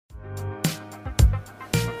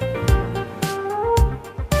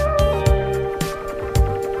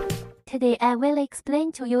Today I will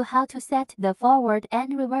explain to you how to set the forward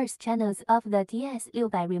and reverse channels of the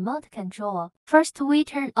DS600 by remote control. First, we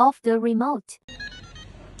turn off the remote.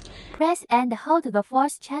 Press and hold the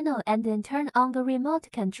fourth channel and then turn on the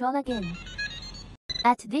remote control again.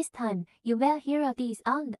 At this time, you will hear a D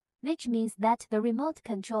sound, which means that the remote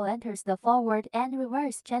control enters the forward and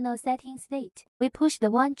reverse channel setting state. We push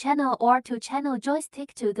the 1-channel or 2-channel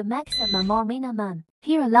joystick to the maximum or minimum.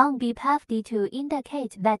 Here a long beep have to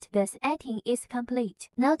indicate that the setting is complete.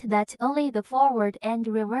 Note that only the forward and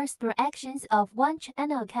reverse directions of one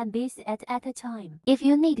channel can be set at a time. If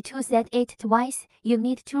you need to set it twice, you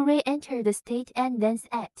need to re-enter the state and then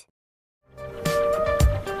set.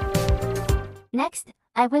 Next,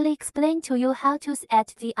 I will explain to you how to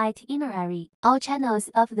set the itinerary. All channels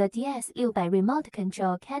of the DS600 by remote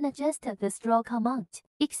control can adjust the stroke amount,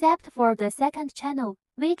 except for the second channel,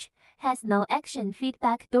 which has no action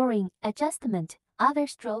feedback during adjustment. Other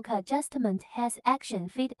stroke adjustment has action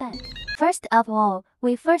feedback. First of all,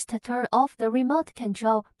 we first turn off the remote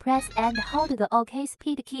control, press and hold the OK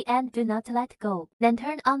speed key and do not let go. Then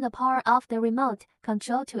turn on the power of the remote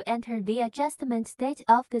control to enter the adjustment state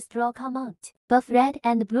of the stroke amount. Both red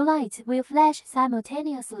and blue lights will flash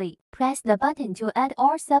simultaneously. Press the button to add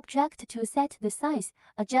or subtract to set the size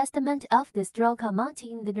adjustment of the stroke amount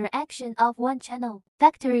in the direction of one channel.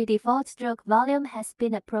 Factory default stroke volume has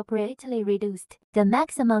been appropriately reduced. The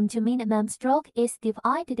maximum to minimum stroke is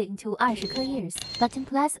divided into 20 clears. Button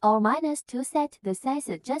plus or minus to set the size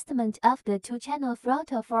adjustment of the 2-channel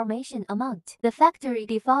throttle formation amount. The factory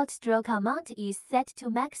default stroke amount is set to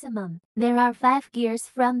maximum. There are 5 gears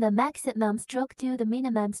from the maximum stroke to the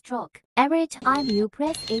minimum stroke. Every time you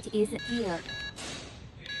press it is a gear.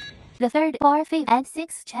 The third, fourth, fifth, and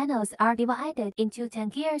sixth channels are divided into 10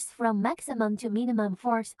 gears from maximum to minimum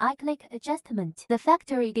for cyclic adjustment. The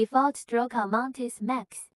factory default stroke amount is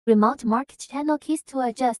max. Remote mark channel keys to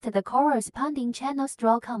adjust the corresponding channel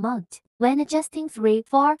stroke amount. When adjusting 3,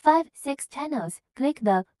 4, 5, 6 channels, click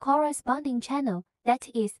the corresponding channel, that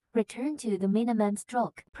is, return to the minimum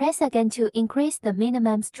stroke. Press again to increase the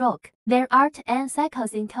minimum stroke. There are 10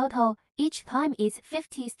 cycles in total, each time is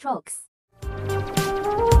 50 strokes.